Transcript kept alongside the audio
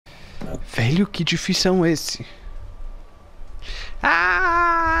Velho, que difícil é esse?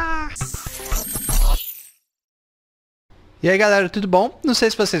 Ah! E aí, galera, tudo bom? Não sei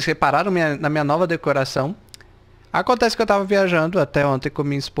se vocês repararam na minha nova decoração. Acontece que eu tava viajando até ontem com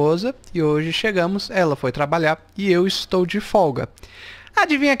minha esposa e hoje chegamos, ela foi trabalhar e eu estou de folga.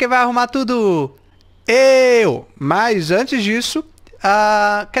 Adivinha quem vai arrumar tudo? Eu! Mas antes disso,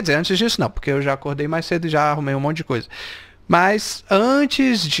 quer dizer, antes disso não, porque eu já acordei mais cedo e já arrumei um monte de coisa. Mas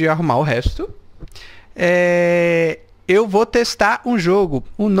antes de arrumar o resto, eu vou testar um jogo.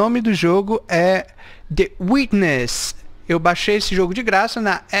 O nome do jogo é The Witness. Eu baixei esse jogo de graça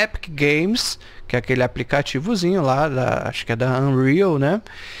na Epic Games, que é aquele aplicativozinho lá, acho que é da Unreal, né?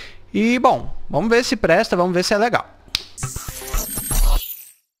 E, bom, vamos ver se presta, vamos ver se é legal.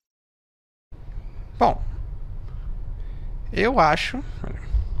 Bom, eu acho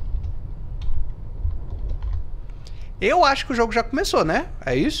que o jogo já começou, né?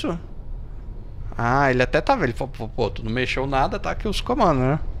 É isso? Ah, ele até tá vendo. Ele falou, pô, tu não mexeu nada, tá aqui os comandos,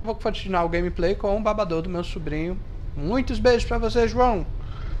 né? Vou continuar o gameplay com o babador do meu sobrinho. Muitos beijos pra você, João.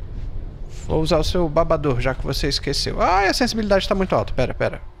 Vou usar o seu babador, já que você esqueceu. Ah, a sensibilidade tá muito alta.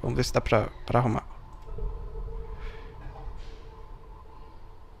 Pera. Vamos ver se dá pra arrumar.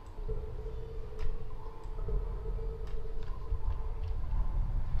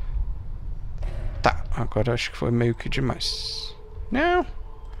 Tá, agora acho que foi meio que demais. Não.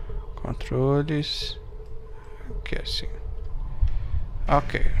 Controles. Aqui assim.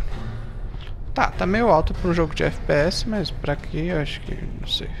 Ok. Tá meio alto para um jogo de FPS, mas pra aqui eu acho que não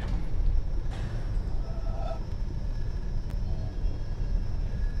sei.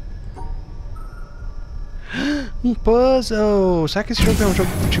 Um puzzle! Será que esse jogo é um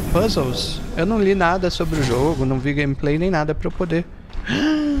jogo de puzzles? Eu não li nada sobre o jogo, não vi gameplay nem nada pra eu poder.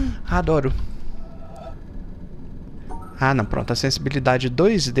 Adoro. Ah, não, pronto. A sensibilidade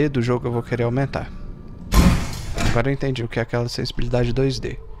 2D do jogo eu vou querer aumentar. Agora eu entendi o que é aquela sensibilidade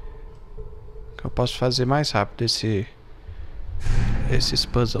 2D. Que eu posso fazer mais rápido esses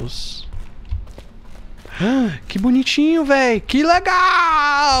puzzles. Que bonitinho, velho! Que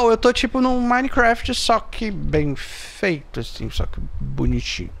legal! Eu tô tipo num Minecraft, só que bem feito, assim, só que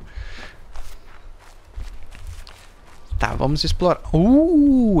bonitinho. Tá, vamos explorar.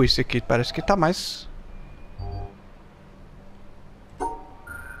 Esse aqui parece que tá mais...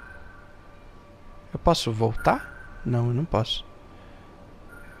 Eu posso voltar? Não, eu não posso.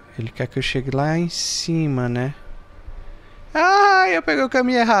 Ele quer que eu chegue lá em cima, né? Ah, eu peguei o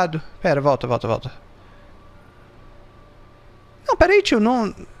caminho errado. Pera, volta. Não, peraí, tio,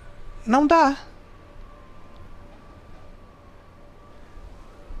 não dá.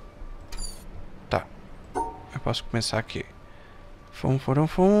 Tá. Eu posso começar aqui. Fum.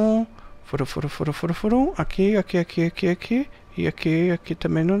 Furum. Aqui. E aqui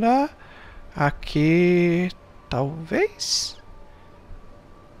também não dá. Aqui... Talvez...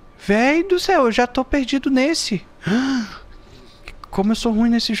 Véi do céu, eu já tô perdido nesse. Como eu sou ruim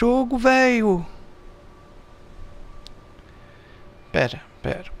nesse jogo, velho. Pera,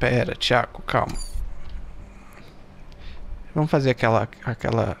 Tiago, calma. Vamos fazer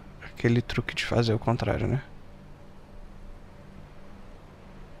aquele truque de fazer o contrário, né?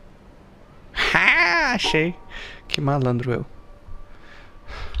 Ha! Achei. Que malandro eu.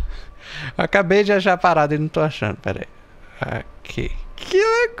 Acabei de achar a parada e não tô achando, pera aí. Aqui. Que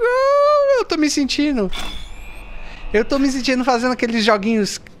legal! Eu tô me sentindo fazendo aqueles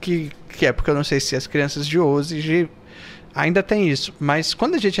joguinhos que é porque eu não sei se as crianças de hoje ainda tem isso, mas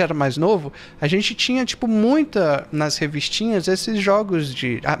quando a gente era mais novo, a gente tinha tipo muita nas revistinhas esses jogos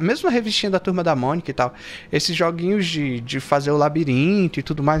a mesma revistinha da Turma da Mônica e tal, esses joguinhos de fazer o labirinto e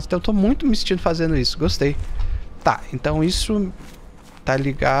tudo mais, então eu tô muito me sentindo fazendo isso, gostei. Tá, então isso tá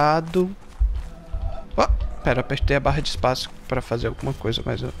ligado. Oh, pera, apertei a barra de espaço pra fazer alguma coisa,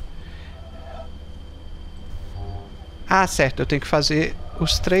 mas eu... Ah, certo, eu tenho que fazer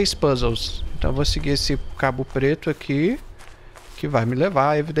os 3 puzzles. Então eu vou seguir esse cabo preto aqui, que vai me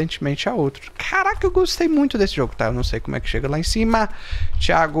levar, evidentemente, a outro. Caraca, eu gostei muito desse jogo, tá? Eu não sei como é que chega lá em cima.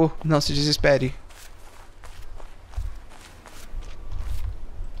 Tiago, não se desespere.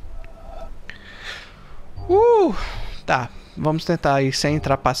 Tá, vamos tentar ir sem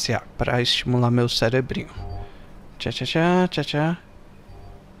trapacear, pra estimular meu cerebrinho. Tchá.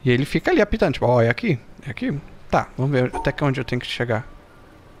 E ele fica ali apitando, tipo, ó, é aqui? Tá, vamos ver até onde eu tenho que chegar.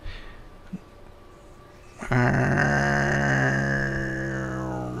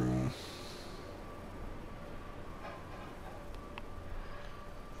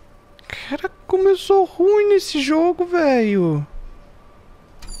 Cara, como eu sou ruim nesse jogo, velho.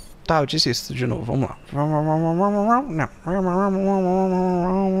 Tá, eu desisto de novo, vamos lá.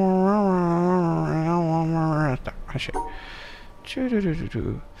 achei.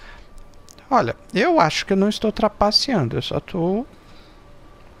 Olha, eu acho que eu não estou trapaceando, eu só tô...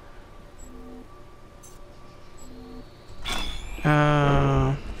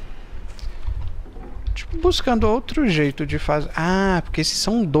 tipo, buscando outro jeito de fazer... Ah, porque esses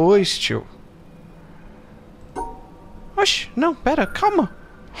são dois, tio. Oxi, não, pera, calma.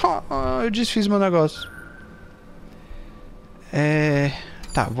 Eu desfiz meu negócio.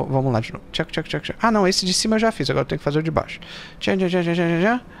 Tá, vamos lá de novo. Tchac, tchac, tchac, tchac. Ah, não, esse de cima eu já fiz, agora eu tenho que fazer o de baixo. Tchac, tchac, tchac, tchac,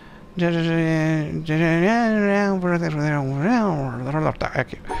 tchac. Tá,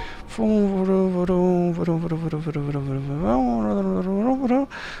 aqui.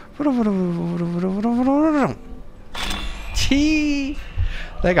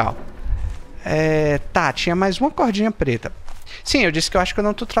 Legal. Tá, tinha mais uma cordinha preta. Sim, eu disse que eu acho que eu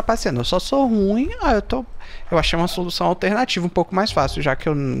não tô trapaceando. Eu só sou ruim. Eu achei uma solução alternativa um pouco mais fácil, já que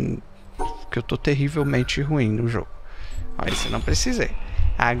eu tô terrivelmente ruim no jogo. Ó, esse eu não precisei.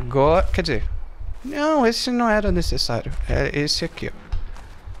 Agora, quer dizer... Não, esse não era necessário. É esse aqui, ó.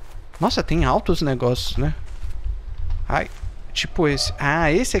 Nossa, tem altos negócios, né? Ai, tipo esse.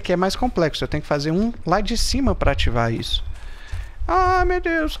 Ah, esse aqui é mais complexo. Eu tenho que fazer um lá de cima pra ativar isso. Ah, meu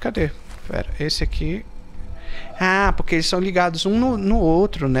Deus, cadê? Pera, esse aqui... Ah, porque eles são ligados um no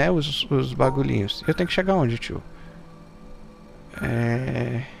outro, né? Os bagulhinhos. Eu tenho que chegar onde, tio?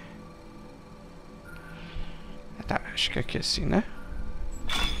 Tá, acho que aqui assim, né?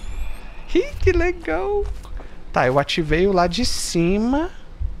 Ih, que legal! Tá, eu ativei o lá de cima.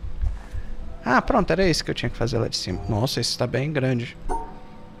 Ah, pronto, era esse que eu tinha que fazer lá de cima. Nossa, esse tá bem grande.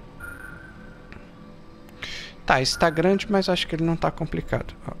 Tá, esse tá grande, mas acho que ele não tá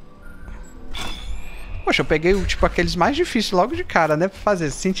complicado. Ó. Poxa, eu peguei, tipo, aqueles mais difíceis logo de cara, né? Pra fazer.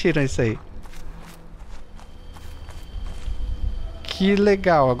 Sentiram isso aí? Que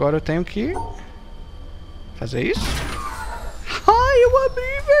legal. Agora eu tenho que... fazer isso? Ai, eu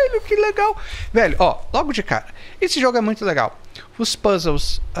abri, velho. Que legal. Velho, ó, logo de cara. Esse jogo é muito legal. Os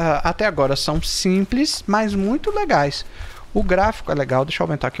puzzles até agora são simples, mas muito legais. O gráfico é legal. Deixa eu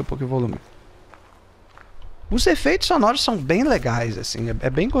aumentar aqui um pouco o volume. Os efeitos sonoros são bem legais, assim. É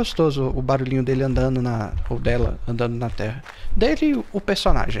bem gostoso o barulhinho dele andando ou dela andando na terra. Dele e o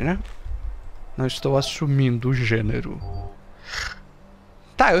personagem, né? Não estou assumindo o gênero.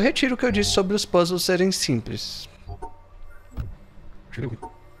 Tá, eu retiro o que eu disse sobre os puzzles serem simples. Não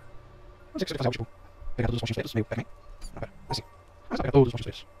sei se você fazer algo tipo... pegar todos os pontinhos pretos, meio Pac-Man. Não, pera, assim. Mas pegar todos os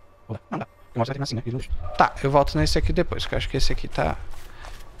pontinhos pretos. Não dá. Eu mostro aqui assim, né? Tá, eu volto nesse aqui depois, que eu acho que esse aqui tá...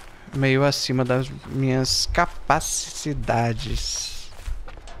 meio acima das minhas capacidades.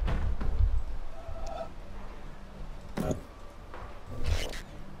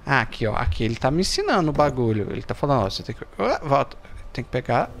 Ah, aqui, ó. Aqui ele tá me ensinando o bagulho. Ele tá falando, ó, você tem que... volta. Tem que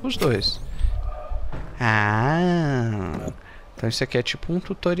pegar os dois. Ah. Então isso aqui é tipo um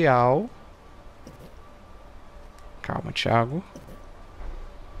tutorial. Calma, Tiago.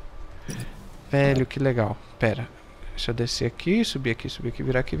 Velho, que legal. Pera. Deixa eu descer aqui, subir aqui,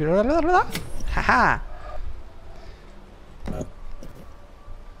 virar aqui, virar... Haha!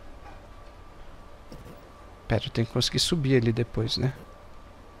 Pera, eu tenho que conseguir subir ali depois, né?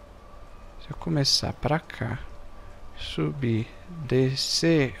 Se eu começar pra cá, subir,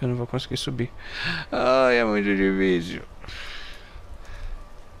 descer, eu não vou conseguir subir. Ai, é muito difícil.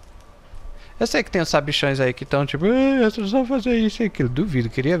 Eu sei que tem os sabichões aí que estão tipo, é só fazer isso e aquilo. Duvido,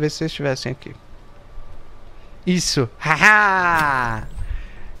 queria ver se vocês estivessem aqui. Isso! Haha!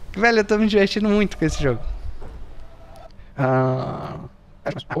 Velho, eu tô me divertindo muito com esse jogo.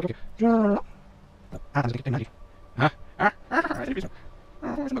 Mas aqui tem ali. É difícil.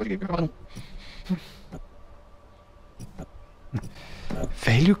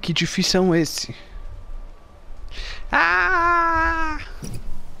 Velho, que difícil é esse?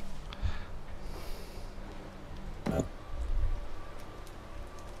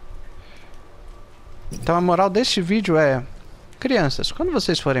 Então a moral deste vídeo é: crianças, quando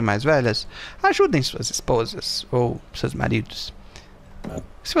vocês forem mais velhas, ajudem suas esposas ou seus maridos.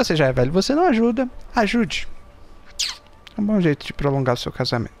 Se você já é velho e você não ajuda, ajude. É um bom jeito de prolongar o seu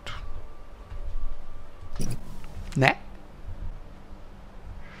casamento. Né?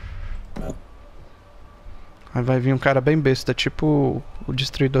 Aí vai vir um cara bem besta, tipo o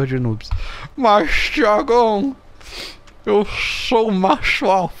destruidor de noobs. Mas, Tiagão, eu sou macho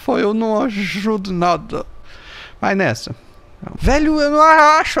alfa, eu não ajudo nada. Vai nessa. Velho, eu não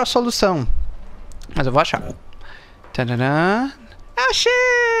acho a solução. Mas eu vou achar. Tadadã. Achei!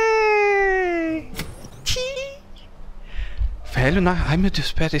 Velho, ai meu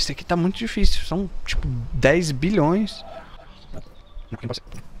Deus, pera, esse aqui tá muito difícil. São tipo 10 bilhões. Não, não pode ser.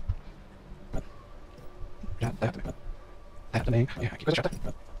 Já dá também. Terra também. Que coisa chata.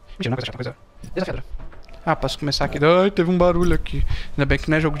 Mentira, não é coisa chata, coisa desafiadora. Ah, posso começar aqui. Ai, teve um barulho aqui. Ainda bem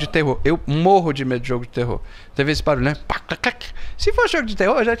que não é jogo de terror. Eu morro de medo de jogo de terror. Teve esse barulho, né? Se fosse jogo de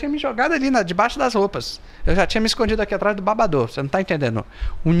terror, eu já tinha me jogado ali debaixo das roupas. Eu já tinha me escondido aqui atrás do babador. Você não tá entendendo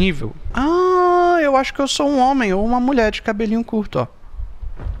o nível. Ah, eu acho que eu sou um homem ou uma mulher de cabelinho curto, ó.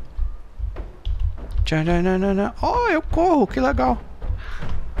 Oh, eu corro, que legal.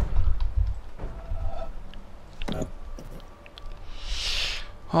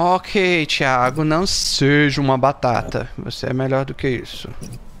 Ok, Tiago, não seja uma batata. Você é melhor do que isso.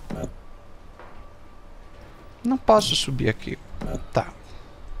 Não posso subir aqui. Tá.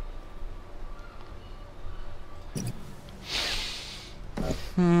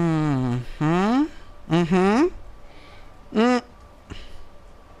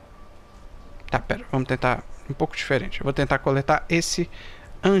 Tá, pera, vamos tentar um pouco diferente. Eu vou tentar coletar esse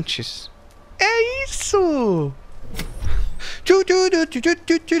antes. É isso!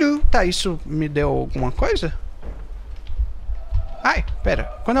 Tá, isso me deu alguma coisa? Ai, pera.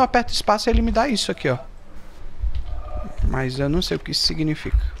 Quando eu aperto espaço, ele me dá isso aqui, ó. Mas eu não sei o que isso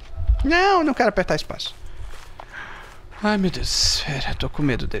significa. Não, não quero apertar espaço. Ai, meu Deus. Pera, tô com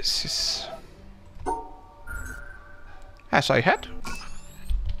medo desses. É só ir reto?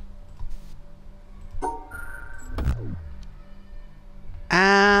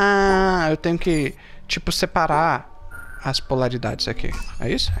 Ah, eu tenho que, tipo, separar as polaridades aqui. É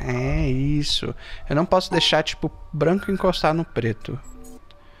isso? É isso. Eu não posso deixar, tipo, branco encostar no preto.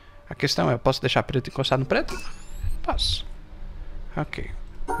 A questão é, eu posso deixar preto encostar no preto? Posso. Ok.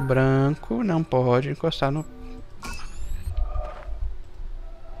 Branco não pode encostar no...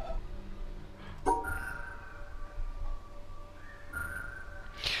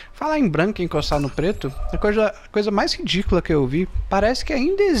 Falar em branco e encostar no preto, a coisa mais ridícula que eu vi, parece que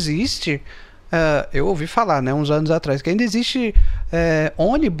ainda existe... eu ouvi falar, né, uns anos atrás, que ainda existe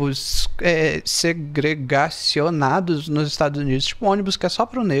ônibus segregacionados nos Estados Unidos. Tipo, ônibus que é só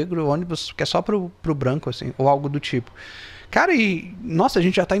pro negro, ônibus que é só pro branco, assim, ou algo do tipo. Cara, e... Nossa, a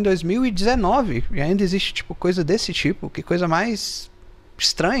gente já tá em 2019 e ainda existe, tipo, coisa desse tipo. Que coisa mais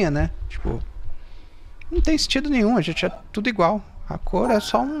estranha, né? Tipo, não tem sentido nenhum, a gente é tudo igual. A cor é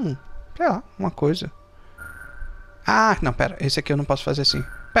só sei lá, uma coisa. Ah, não, pera, esse aqui eu não posso fazer assim.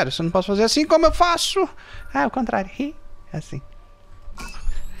 Pera, se eu não posso fazer assim, como eu faço? Ah, é o contrário. É assim.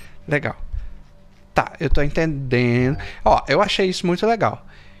 Legal. Tá, eu tô entendendo. Ó, eu achei isso muito legal.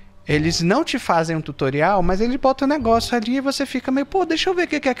 Eles não te fazem um tutorial, mas eles botam um negócio ali e você fica meio, pô, deixa eu ver o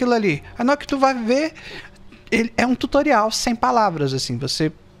que é aquilo ali. Aí na hora que tu vai ver, é um tutorial sem palavras, assim.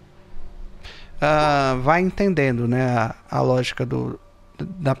 Você vai entendendo, né, a lógica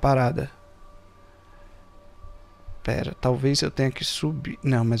da parada. Pera, talvez eu tenha que subir.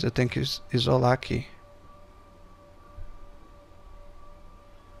 Não, mas eu tenho que isolar aqui.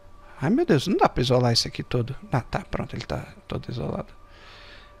 Ai, meu Deus, não dá pra isolar esse aqui todo. Ah, tá, pronto, ele tá todo isolado.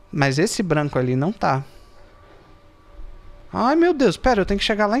 Mas esse branco ali não tá. Ai, meu Deus, pera, eu tenho que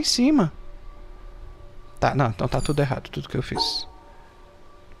chegar lá em cima. Tá, não, então tá tudo errado, tudo que eu fiz.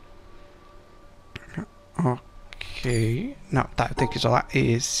 Ok. Não, tá, eu tenho que isolar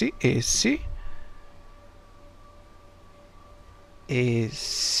esse.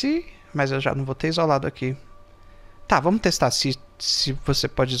 Mas eu já não vou ter isolado aqui. Tá, vamos testar se você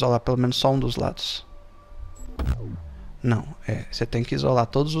pode isolar pelo menos só um dos lados. Não, você tem que isolar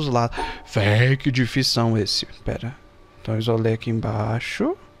todos os lados. Véi, que difícil esse. Pera. Então eu isolei aqui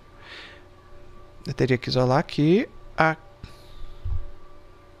embaixo. Eu teria que isolar aqui. Ai.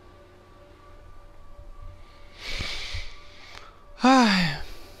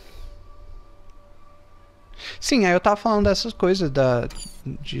 Sim, aí eu tava falando dessas coisas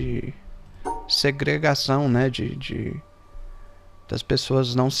de segregação, né? Das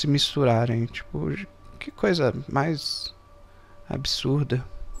pessoas não se misturarem. Tipo, que coisa mais absurda.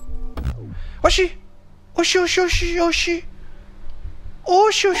 Oxi! Oxi!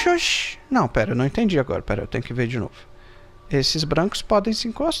 Não, pera, eu não entendi agora. Pera, eu tenho que ver de novo. Esses brancos podem se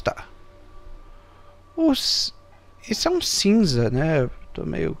encostar. Isso é um cinza, né? Eu tô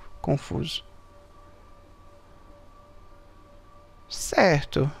meio confuso.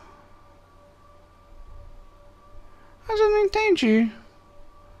 Certo. Mas eu não entendi.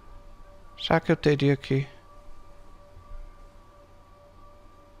 Será que eu teria que...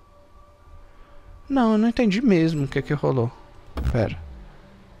 Não, eu não entendi mesmo o que rolou. Pera.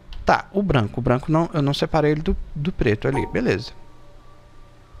 Tá, o branco não, eu não separei ele do preto ali, beleza.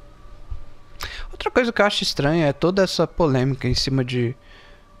 Outra coisa que eu acho estranha é toda essa polêmica em cima de...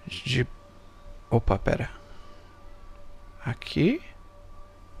 Opa, pera. Aqui.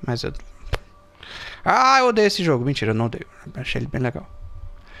 Mas eu... Ah, eu odeio esse jogo. Mentira, eu não odeio. Achei ele bem legal.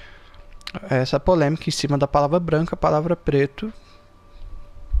 Essa polêmica em cima da palavra branca, palavra preto.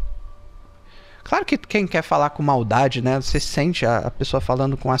 Claro que quem quer falar com maldade, né? Você sente a pessoa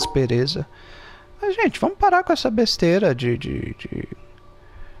falando com aspereza. Mas, gente, vamos parar com essa besteira de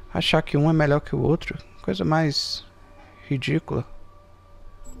achar que um é melhor que o outro. Coisa mais ridícula.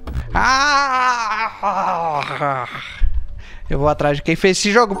 Ah! Eu vou atrás de quem fez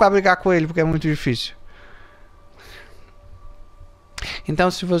esse jogo pra brigar com ele, porque é muito difícil. Então,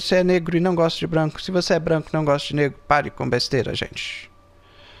 se você é negro e não gosta de branco, se você é branco e não gosta de negro, pare com besteira, gente.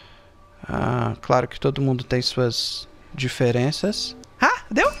 Ah, claro que todo mundo tem suas diferenças. Ah,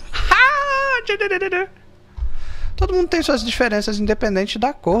 deu? Ah! Todo mundo tem suas diferenças, independente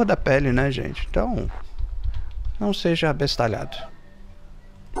da cor da pele, né, gente? Então, não seja abestalhado.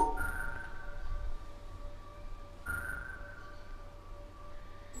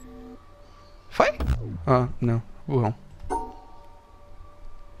 Foi? Ah, não. Burrão.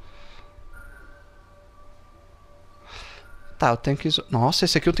 Tá, eu tenho que isolar. Nossa,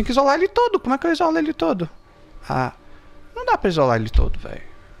 esse aqui eu tenho que isolar ele todo. Como é que eu isolo ele todo? Ah, não dá pra isolar ele todo, velho.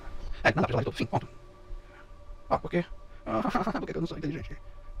 É, não dá pra isolar ele todo. Fim, ponto. Ah, por quê? Por que eu não sou inteligente?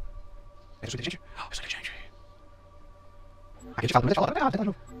 Eu sou inteligente? Eu sou inteligente. Aqui a gente fala, mas a gente fala errado, tá de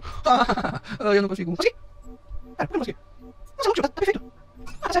novo. Eu não consigo. Consegui! Pera, por que eu não consegui? Nossa, não, tá perfeito.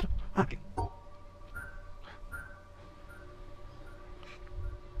 Ah, tá certo. Ah, ok.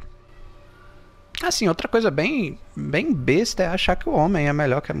 Assim, outra coisa bem besta é achar que o homem é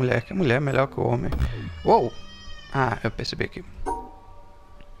melhor que a mulher é melhor que o homem. Uou! Ah, eu percebi aqui.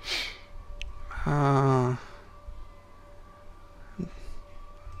 Ah...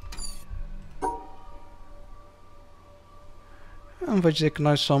 Eu não vou dizer que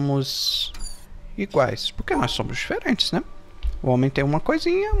nós somos iguais, porque nós somos diferentes, né? O homem tem uma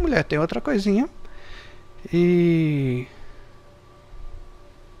coisinha, a mulher tem outra coisinha. E...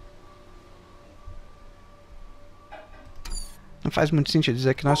 não faz muito sentido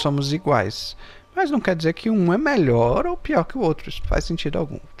dizer que nós somos iguais. Mas não quer dizer que um é melhor ou pior que o outro. Isso não faz sentido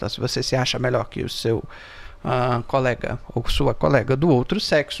algum. Então, se você se acha melhor que o seu colega ou sua colega do outro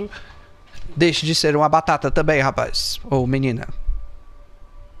sexo, deixe de ser uma batata também, rapaz. Ou menina.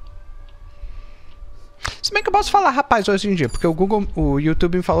 Se bem que eu posso falar rapaz hoje em dia, porque o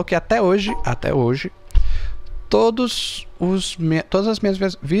YouTube me falou que até hoje, todas as minhas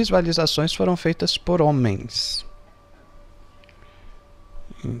visualizações foram feitas por homens.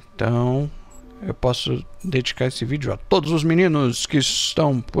 Então, eu posso dedicar esse vídeo a todos os meninos que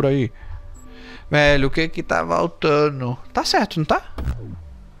estão por aí. Velho, o que que tá faltando? Tá certo, não tá?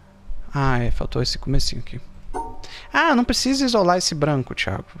 Ah, é, faltou esse comecinho aqui. Ah, não precisa isolar esse branco,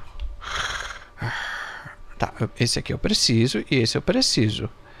 Tiago. Tá, esse aqui eu preciso, e esse eu preciso.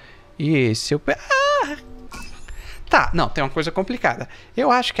 E esse eu... Tá, não, tem uma coisa complicada.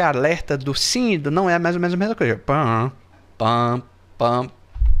 Eu acho que a alerta do sim e do não é mais ou menos a mesma coisa. Pam, pam, pam.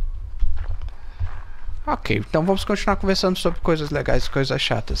 Ok, então vamos continuar conversando sobre coisas legais e coisas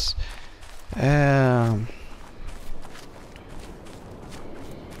chatas.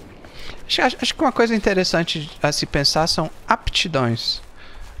 Acho que uma coisa interessante a se pensar são aptidões.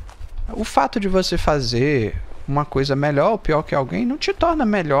 O fato de você fazer uma coisa melhor ou pior que alguém não te torna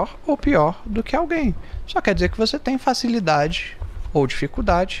melhor ou pior do que alguém. Só quer dizer que você tem facilidade ou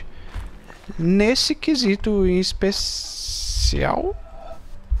dificuldade nesse quesito em especial.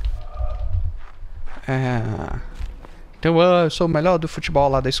 Então, eu sou o melhor do futebol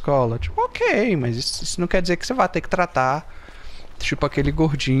lá da escola. Tipo, ok, mas isso não quer dizer que você vai ter que tratar tipo aquele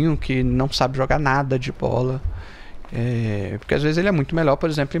gordinho que não sabe jogar nada de bola. Porque às vezes ele é muito melhor, por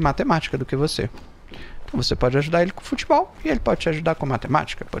exemplo, em matemática do que você. Então você pode ajudar ele com futebol e ele pode te ajudar com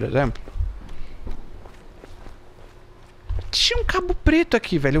matemática, por exemplo. Tinha um cabo preto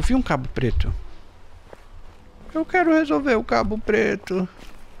aqui, velho. Eu vi um cabo preto. Eu quero resolver o cabo preto.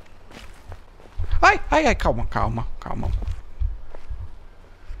 Ai, ai, ai, calma.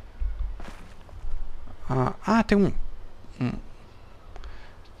 Tem um...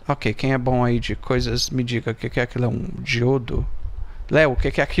 Ok, quem é bom aí de coisas, me diga o que é aquilo. É um diodo? Léo, o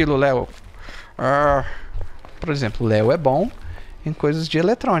que é aquilo, Léo? Por exemplo, Léo é bom em coisas de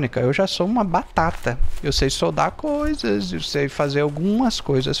eletrônica. Eu já sou uma batata. Eu sei soldar coisas, eu sei fazer algumas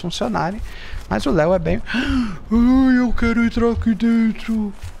coisas funcionarem. Mas o Léo é bem... Ai, eu quero entrar aqui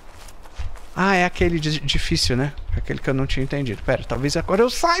dentro. Ah, é aquele difícil, né? Aquele que eu não tinha entendido. Pera, talvez agora eu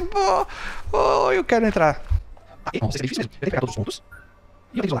saiba. Oh, eu quero entrar. Nossa, é difícil mesmo. Eu tenho que pegar todos os pontos.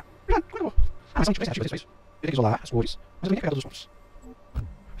 E eu tenho que isolar. Mas não, tipo, isso. Eu tenho que isolar as cores. Mas eu nem tenho que pegar todos os pontos.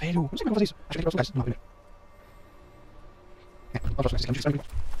 Velho, eu não sei como fazer isso. Acho que eu tenho que pegar os lugares. Não, primeiro.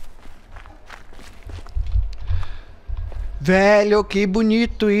 Velho, que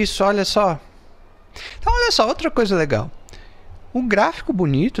bonito isso, olha só. Então, olha só, outra coisa legal. O gráfico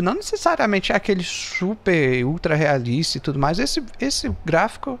bonito não necessariamente é aquele super ultra realista e tudo mais. Esse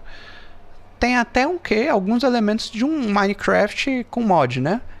gráfico tem até alguns elementos de um Minecraft com mod,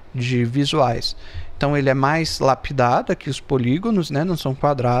 né? De visuais. Então ele é mais lapidado, aqui os polígonos, né? Não são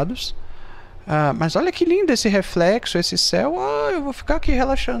quadrados. Mas olha que lindo esse reflexo, esse céu. Eu vou ficar aqui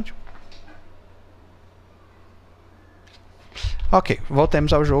relaxando. Ok,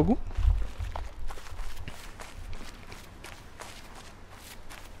 voltemos ao jogo.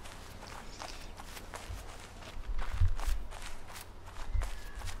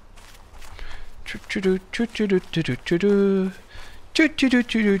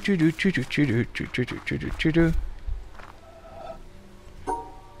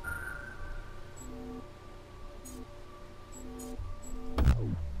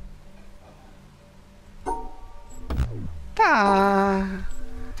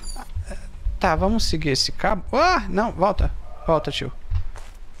 Tá, vamos seguir esse cabo. Não, volta. Volta, tio.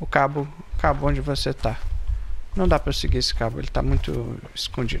 O cabo onde você tá. Não dá pra eu seguir esse cabo, ele tá muito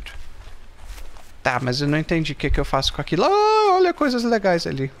escondido. Tá, mas eu não entendi o que eu faço com aquilo. Olha coisas legais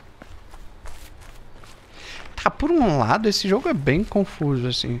ali. Tá, por um lado, esse jogo é bem confuso,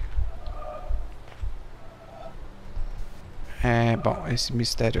 assim. Bom, esse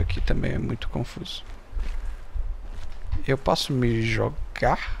mistério aqui também é muito confuso. Eu posso me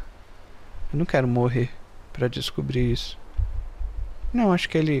jogar? Eu não quero morrer pra descobrir isso. Não, acho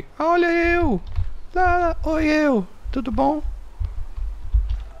que ele... Olha eu! Oi eu! Tudo bom?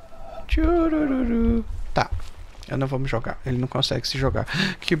 Tchurururu. Tá, eu não vou me jogar. Ele não consegue se jogar.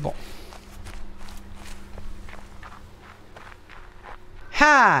 Que bom.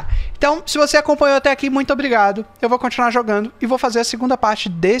 Então, se você acompanhou até aqui, muito obrigado. Eu vou continuar jogando e vou fazer a segunda parte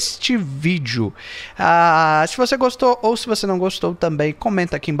deste vídeo. Se você gostou ou se você não gostou também,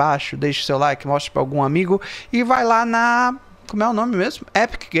 comenta aqui embaixo, deixe seu like, mostre para algum amigo e vai lá na... Como é o nome mesmo?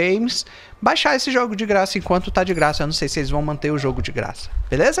 Epic Games. Baixar esse jogo de graça enquanto tá de graça. Eu não sei se eles vão manter o jogo de graça.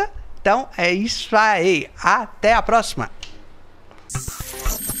 Beleza? Então, é isso aí. Até a próxima.